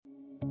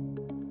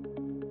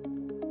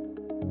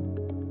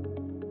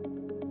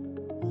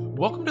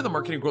Welcome to the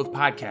Marketing Growth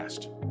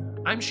Podcast.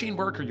 I'm Shane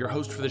Barker, your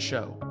host for the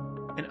show.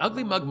 And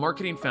Ugly Mug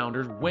Marketing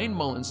founder Wayne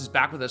Mullins is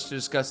back with us to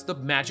discuss the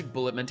magic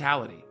bullet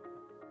mentality.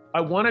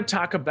 I want to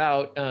talk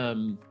about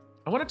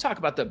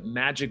the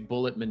magic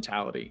bullet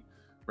mentality,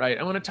 right?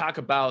 I want to talk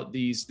about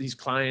these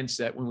clients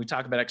that when we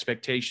talk about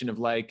expectation of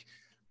like,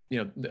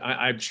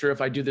 I'm sure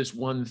if I do this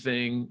one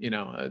thing,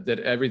 that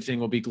everything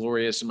will be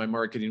glorious and my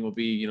marketing will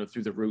be,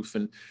 through the roof.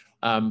 And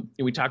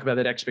we talk about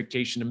that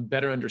expectation and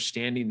better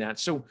understanding that.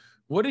 So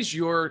what is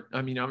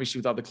obviously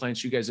with all the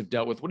clients you guys have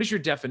dealt with, what is your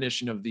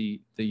definition of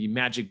the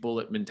magic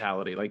bullet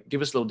mentality? Like,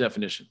 give us a little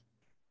definition.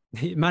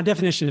 My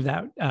definition of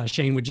that,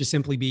 Shane, would just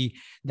simply be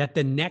that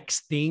the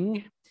next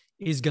thing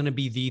is going to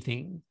be the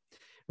thing,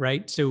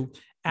 right? So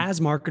as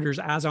marketers,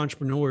 as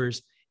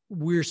entrepreneurs,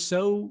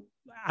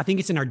 I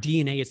think it's in our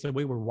DNA. It's the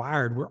way we're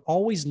wired. We're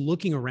always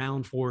looking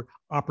around for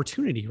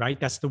opportunity, right?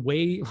 That's the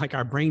way like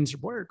our brains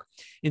work.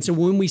 And so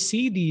when we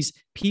see these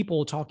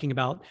people talking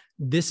about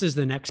this is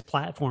the next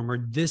platform,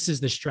 or this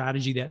is the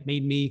strategy that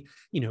made me,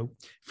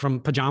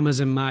 from pajamas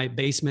in my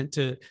basement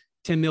to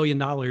 $10 million,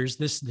 this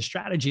is the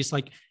strategy. It's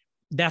like,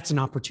 that's an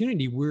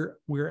opportunity.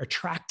 We're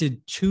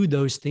attracted to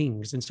those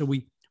things. And so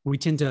we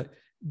tend to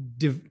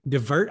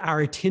divert our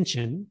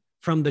attention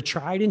from the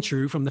tried and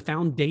true, from the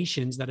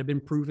foundations that have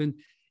been proven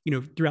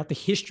throughout the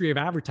history of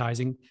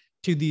advertising,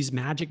 to these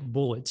magic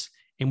bullets,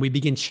 and we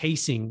begin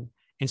chasing.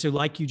 And so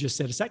like you just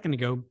said a second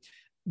ago,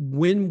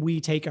 when we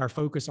take our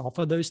focus off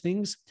of those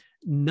things,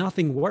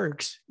 nothing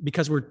works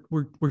because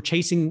we're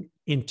chasing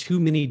in too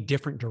many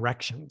different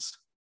directions.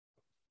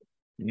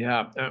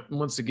 Yeah.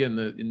 Once again,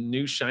 the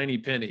new shiny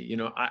penny,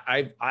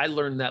 I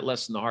learned that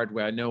lesson the hard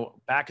way. I know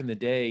back in the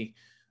day,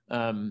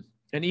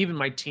 and even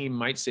my team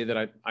might say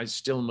that I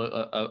still am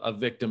a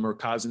victim, or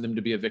causing them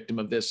to be a victim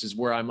of this, is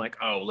where I'm like,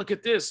 oh, look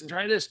at this and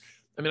try this.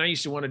 I mean, I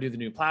used to want to do the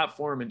new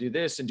platform and do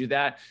this and do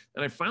that.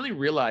 And I finally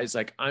realized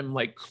like, I'm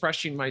like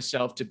crushing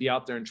myself to be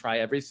out there and try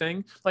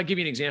everything. Like, give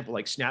you an example,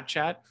 like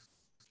Snapchat.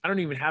 I don't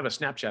even have a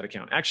Snapchat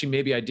account. Actually,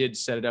 maybe I did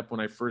set it up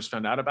when I first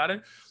found out about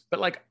it. But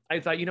like,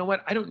 I thought, you know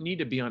what? I don't need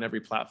to be on every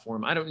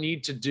platform. I don't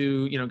need to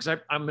do, because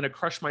I'm going to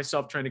crush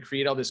myself trying to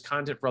create all this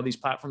content for all these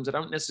platforms that I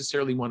don't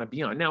necessarily want to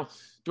be on. Now,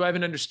 do I have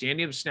an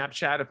understanding of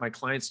Snapchat if my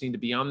clients need to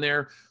be on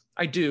there?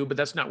 I do, but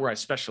that's not where I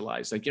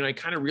specialize. Like, I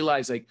kind of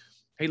realize like,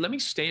 hey, let me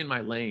stay in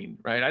my lane,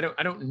 right?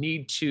 I don't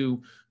need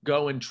to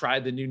go and try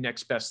the new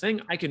next best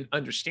thing. I can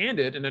understand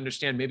it and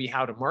understand maybe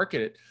how to market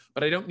it,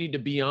 but I don't need to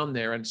be on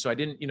there. And so I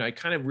didn't, I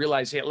kind of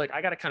realized, hey, like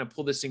I got to kind of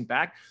pull this thing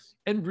back.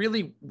 And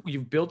really,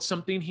 you've built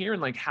something here,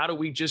 and like, how do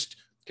we just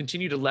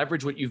continue to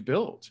leverage what you've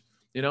built?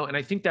 And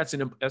I think that's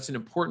an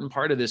important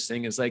part of this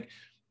thing is like,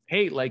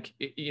 hey, like,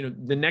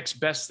 the next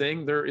best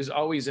thing, there is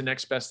always a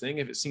next best thing.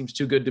 If it seems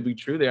too good to be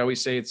true, they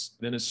always say it's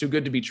too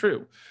good to be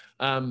true.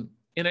 And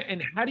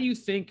how do you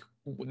think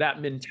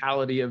that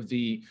mentality of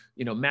the,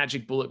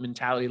 magic bullet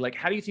mentality, like,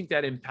 how do you think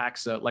that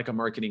impacts like a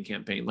marketing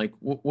campaign? Like,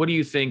 what do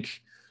you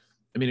think?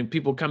 I mean,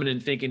 people coming in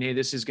thinking, hey,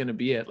 this is going to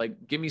be it.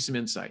 Like, give me some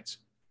insights.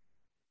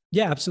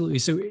 Yeah, absolutely.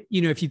 So,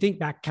 if you think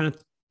back kind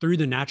of through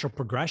the natural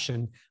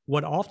progression,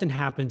 what often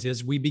happens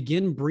is we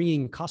begin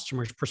bringing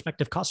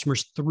prospective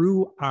customers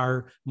through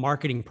our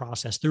marketing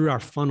process, through our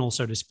funnel,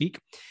 so to speak.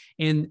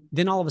 And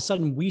then all of a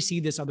sudden we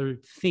see this other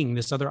thing,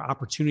 this other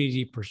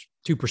opportunity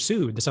to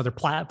pursue, this other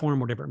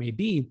platform, whatever it may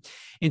be.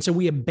 And so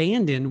we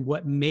abandon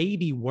what may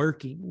be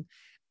working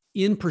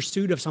in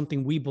pursuit of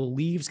something we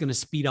believe is going to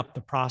speed up the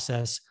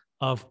process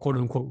of quote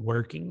unquote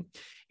working.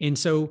 And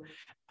so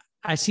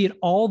I see it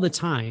all the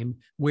time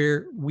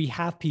where we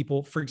have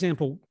people, for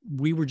example,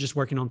 we were just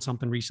working on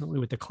something recently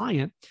with a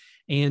client,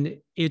 and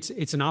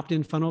it's an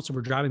opt-in funnel. So we're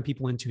driving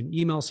people into an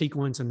email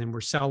sequence, and then we're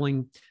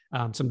selling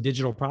some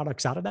digital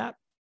products out of that.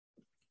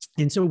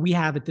 And so we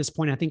have at this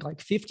point, I think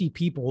like 50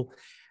 people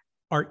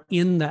are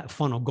in that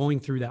funnel, going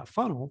through that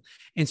funnel.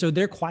 And so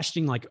they're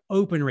questioning like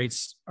open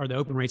rates. Are the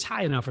open rates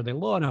high enough? Are they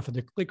low enough? Are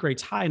the click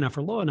rates high enough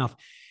or low enough?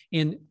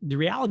 And the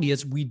reality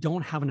is we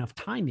don't have enough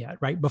time yet,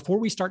 right? Before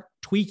we start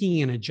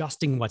tweaking and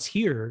adjusting what's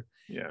here,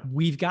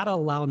 we've got to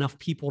allow enough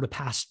people to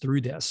pass through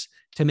this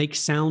to make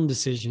sound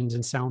decisions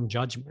and sound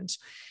judgments.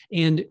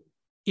 And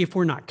if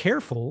we're not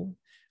careful,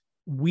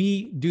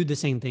 we do the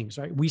same things,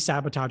 right? We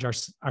sabotage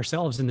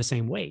ourselves in the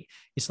same way.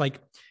 It's like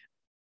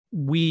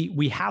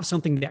we have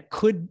something that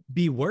could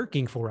be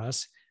working for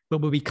us,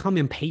 but we become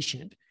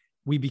impatient.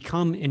 We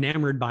become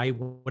enamored by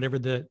whatever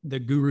the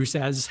guru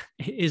says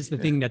is the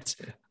thing that's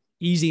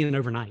easy and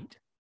overnight.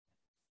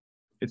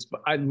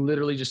 I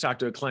literally just talked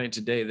to a client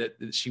today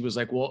that she was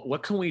like, well,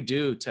 what can we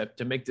do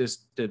to make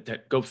this to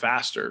go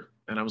faster?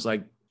 And I was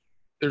like,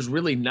 there's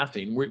really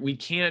nothing. We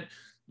can't.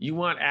 You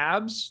want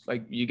abs?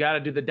 Like, you got to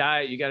do the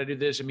diet. You got to do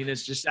this. I mean,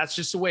 that's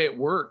just the way it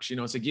works.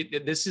 It's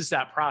like, this is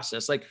that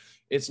process. Like,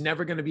 it's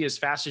never going to be as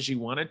fast as you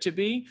want it to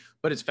be,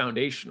 but it's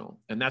foundational.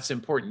 And that's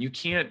important.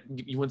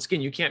 Once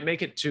again, you can't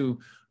make it to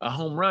a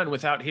home run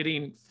without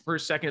hitting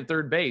first, second,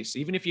 third base.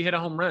 Even if you hit a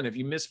home run, if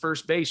you miss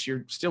first base,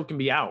 you still can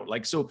be out.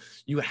 Like, so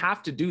you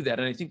have to do that.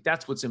 And I think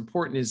that's what's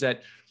important, is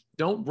that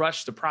don't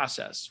rush the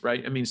process,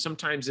 right? I mean,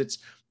 sometimes it's,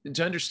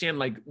 to understand,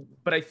 like,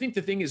 but I think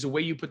the thing is the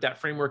way you put that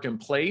framework in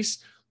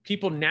place,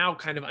 people now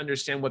kind of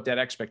understand what that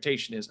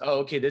expectation is. Oh,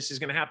 okay, this is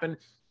going to happen.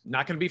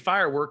 Not going to be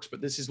fireworks,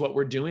 but this is what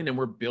we're doing, and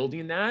we're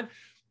building that.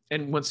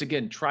 And once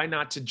again, try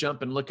not to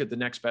jump and look at the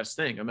next best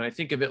thing. I mean, I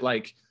think of it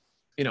like,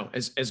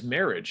 as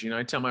marriage.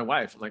 I tell my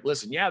wife, I'm like,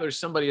 listen, yeah, there's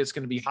somebody that's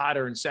going to be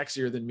hotter and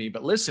sexier than me,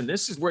 but listen,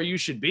 this is where you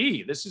should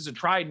be. This is a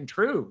tried and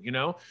true,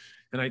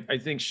 And I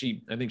think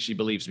she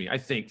believes me. I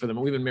think for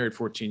them, we've been married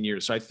 14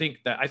 years. So I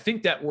think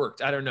that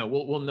worked. I don't know.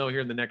 We'll know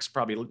here in the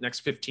next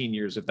 15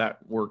 years if that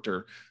worked,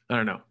 or I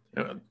don't know.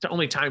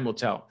 Only time will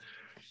tell.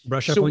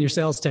 Brush up on your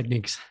sales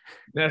techniques.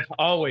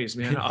 Always,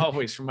 man.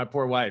 Always. From my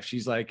poor wife.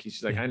 She's like,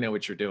 I know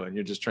what you're doing.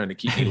 You're just trying to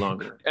keep me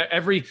longer.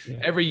 Every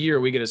year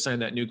we get to sign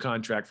that new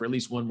contract for at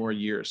least one more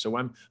year. So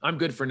I'm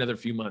good for another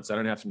few months. I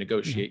don't have to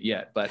negotiate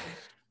yet, but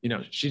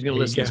she's going to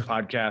listen to this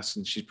podcast,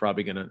 and she's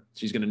probably going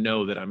to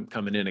know that I'm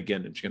coming in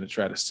again, and she's going to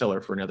try to sell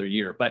her for another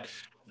year. But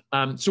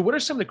so what are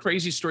some of the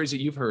crazy stories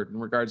that you've heard in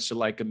regards to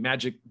like a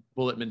magic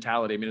bullet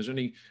mentality? I mean, is there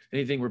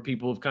anything where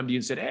people have come to you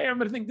and said, hey, I'm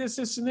going to think this,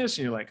 and this,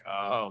 and you're like,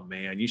 oh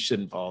man, you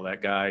shouldn't follow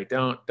that guy.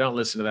 Don't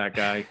listen to that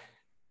guy.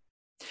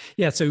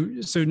 Yeah. So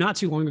not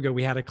too long ago,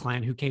 we had a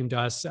client who came to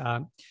us,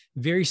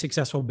 very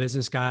successful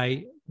business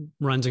guy,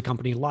 runs a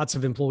company, lots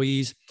of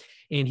employees.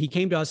 And he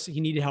came to us,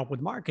 he needed help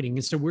with marketing.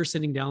 And so we're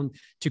sitting down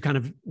to kind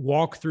of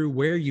walk through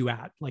where you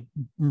at, like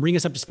bring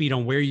us up to speed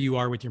on where you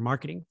are with your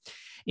marketing.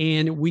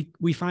 And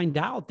we find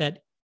out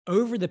that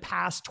over the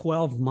past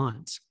 12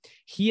 months,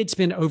 he had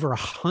spent over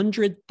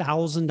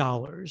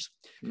 $100,000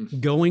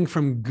 going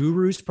from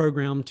guru's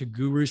program to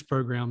guru's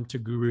program to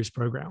guru's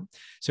program.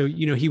 So,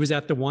 he was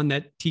at the one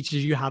that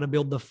teaches you how to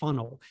build the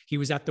funnel. He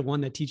was at the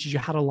one that teaches you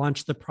how to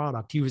launch the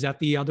product. He was at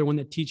the other one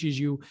that teaches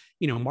you,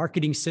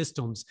 marketing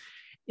systems.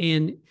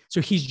 And so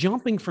he's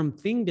jumping from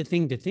thing to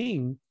thing to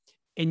thing.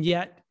 And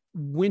yet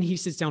when he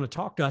sits down to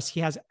talk to us, he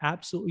has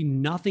absolutely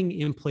nothing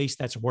in place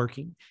that's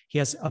working. He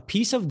has a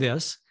piece of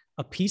this,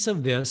 a piece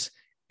of this,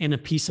 and a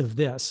piece of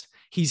this.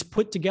 He's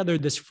put together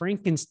this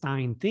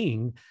Frankenstein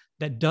thing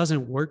that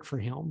doesn't work for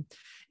him.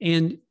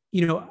 And,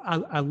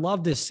 I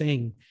love this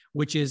saying,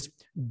 which is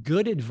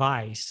good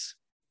advice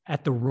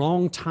at the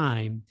wrong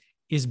time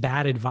is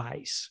bad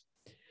advice.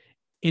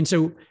 And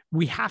so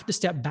we have to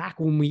step back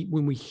when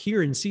we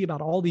hear and see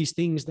about all these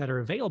things that are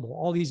available,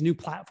 all these new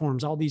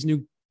platforms, all these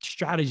new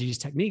strategies,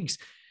 techniques.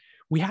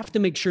 We have to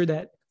make sure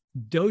that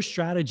those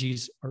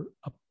strategies are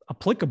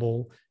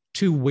applicable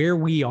to where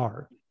we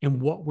are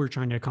and what we're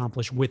trying to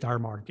accomplish with our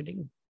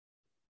marketing.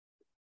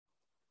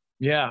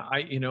 Yeah,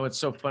 it's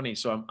so funny.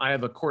 So I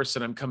have a course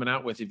that I'm coming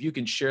out with. If you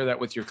can share that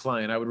with your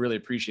client, I would really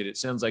appreciate it.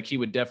 Sounds like he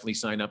would definitely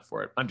sign up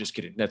for it. I'm just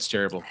kidding. That's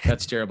terrible.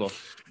 That's terrible.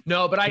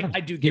 No, but I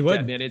do get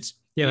that, man.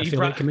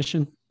 Affiliate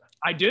commission.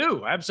 I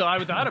do.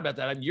 Absolutely. I thought about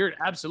that. You're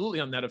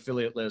absolutely on that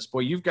affiliate list. Boy,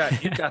 you've got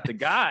the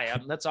guy.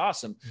 That's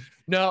awesome.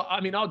 No,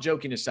 I mean, all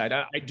joking aside,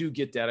 I do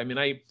get that. I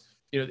mean,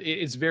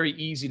 it's very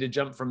easy to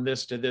jump from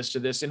this to this to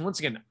this. And once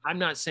again, I'm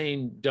not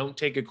saying don't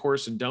take a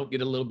course and don't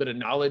get a little bit of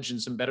knowledge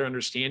and some better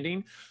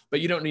understanding,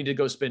 but you don't need to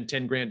go spend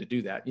 10 grand to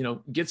do that.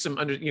 Get some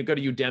go to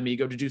Udemy,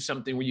 go to do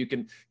something where you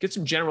can get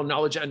some general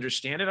knowledge,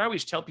 understand it. I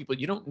always tell people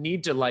you don't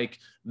need to like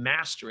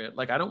master it.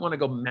 Like, I don't want to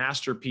go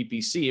master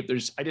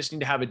PPC. I just need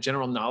to have a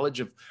general knowledge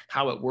of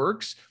how it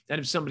works. And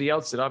if somebody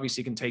else that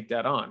obviously can take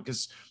that on,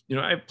 because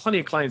I have plenty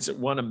of clients that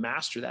want to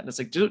master that. And it's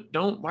like,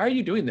 why are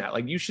you doing that?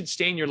 Like, you should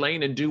stay in your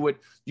lane and do what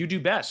you do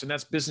best. And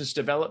that's business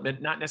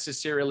development, not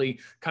necessarily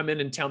come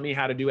in and tell me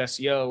how to do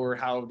SEO or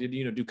how to,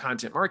 do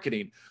content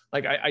marketing.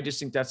 Like, I just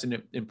think that's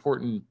an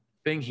important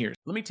thing here.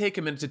 Let me take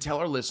a minute to tell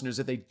our listeners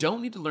that they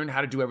don't need to learn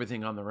how to do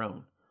everything on their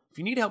own. If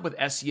you need help with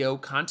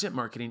SEO, content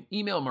marketing,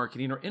 email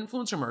marketing, or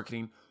influencer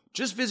marketing,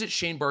 just visit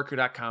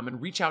shanebarker.com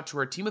and reach out to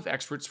our team of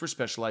experts for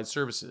specialized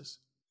services.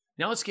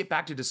 Now let's get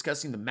back to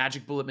discussing the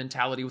magic bullet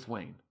mentality with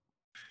Wayne.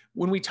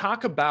 When we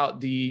talk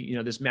about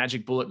this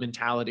magic bullet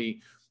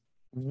mentality,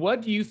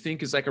 what do you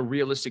think is like a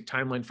realistic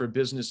timeline for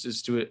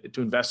businesses to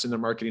invest in their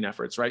marketing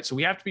efforts, right? So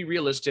we have to be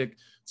realistic.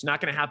 It's not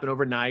going to happen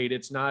overnight.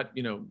 It's not,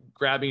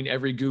 grabbing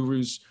every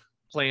guru's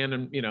plan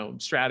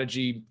and,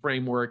 strategy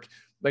framework.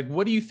 Like,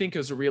 what do you think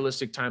is a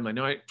realistic timeline?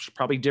 Now, it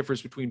probably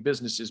differs between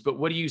businesses, but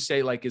what do you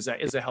say is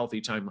a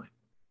healthy timeline?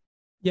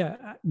 Yeah,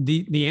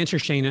 the answer,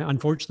 Shane,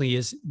 unfortunately,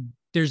 is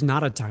there's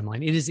not a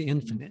timeline. It is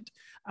infinite.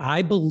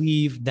 I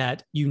believe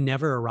that you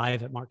never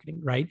arrive at marketing,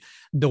 right?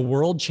 The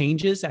world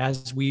changes,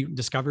 as we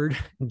discovered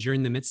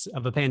during the midst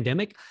of a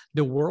pandemic.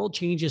 The world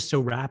changes so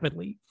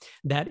rapidly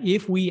that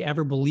if we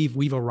ever believe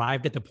we've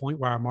arrived at the point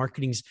where our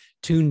marketing's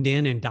tuned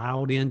in and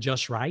dialed in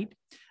just right,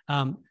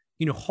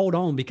 hold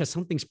on, because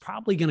something's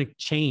probably going to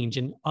change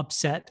and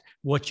upset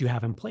what you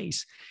have in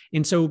place.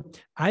 And so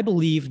I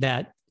believe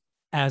that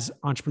as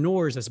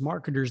entrepreneurs, as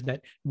marketers,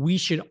 that we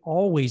should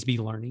always be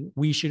learning.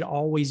 We should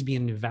always be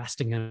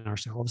investing in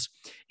ourselves.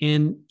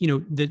 And,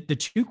 the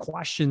two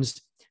questions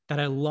that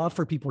I love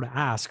for people to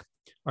ask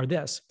are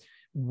this: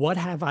 what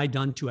have I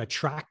done to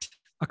attract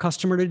a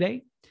customer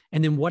today?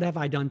 And then what have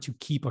I done to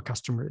keep a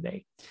customer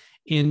today?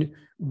 And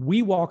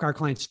we walk our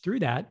clients through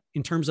that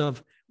in terms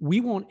of we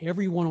want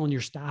everyone on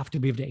your staff to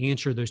be able to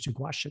answer those two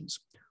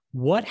questions.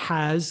 What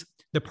has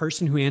the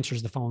person who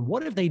answers the phone,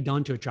 what have they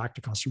done to attract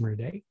a customer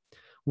today?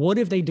 What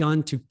have they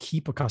done to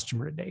keep a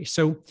customer today?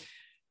 So,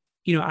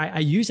 I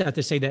use that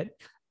to say that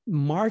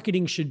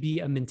marketing should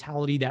be a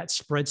mentality that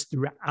spreads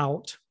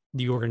throughout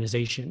the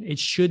organization. It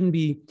shouldn't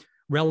be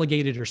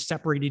relegated or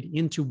separated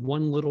into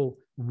one little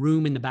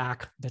room in the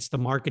back that's the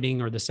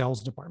marketing or the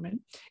sales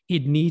department.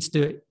 It needs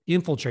to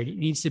infiltrate. It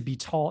needs to be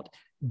taught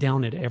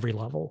down at every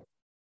level.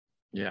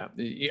 Yeah,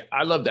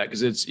 I love that,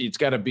 because it's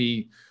got to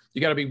be,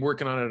 you got to be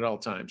working on it at all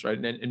times, right?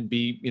 And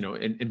be,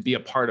 and be a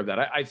part of that.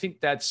 I think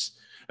that's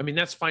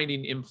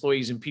finding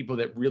employees and people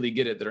that really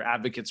get it, that are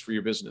advocates for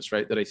your business,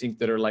 right? That I think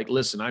that are like,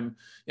 listen,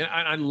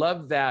 I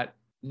love that.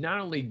 Not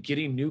only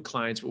getting new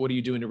clients, but what are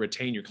you doing to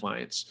retain your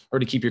clients or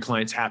to keep your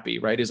clients happy,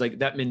 right? Is like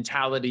that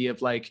mentality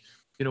of like,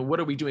 what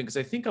are we doing? Because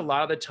I think a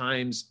lot of the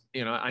times,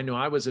 I know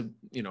I was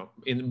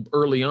in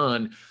early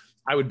on,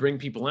 I would bring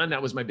people in.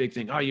 That was my big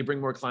thing. Oh, you bring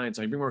more clients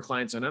on, you bring more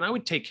clients on. And I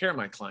would take care of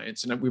my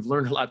clients. And we've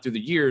learned a lot through the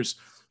years.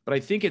 But I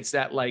think it's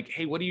that like,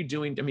 hey, what are you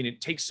doing? I mean,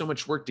 it takes so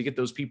much work to get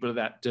those people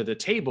to the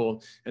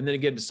table, and then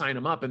again to sign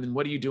them up. And then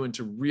what are you doing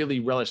to really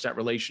relish that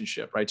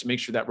relationship, right? To make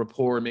sure that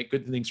rapport and make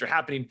good things are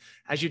happening.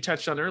 As you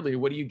touched on earlier,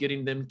 what are you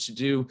getting them to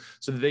do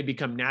so that they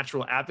become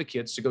natural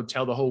advocates to go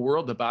tell the whole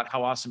world about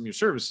how awesome your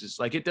service is?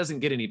 Like, it doesn't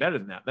get any better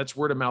than that. That's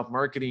word of mouth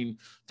marketing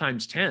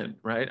times 10,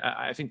 right?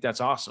 I think that's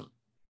awesome.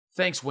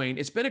 Thanks, Wayne.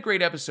 It's been a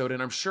great episode,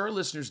 and I'm sure our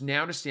listeners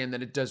now understand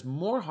that it does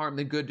more harm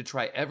than good to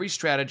try every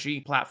strategy,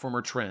 platform,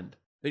 or trend.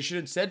 They should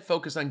instead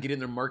focus on getting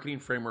their marketing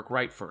framework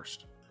right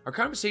first. Our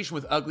conversation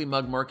with Ugly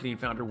Mug Marketing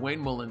founder Wayne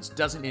Mullins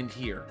doesn't end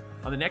here.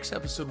 On the next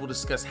episode, we'll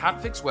discuss how to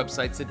fix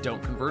websites that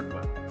don't convert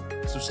well.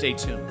 So stay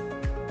tuned.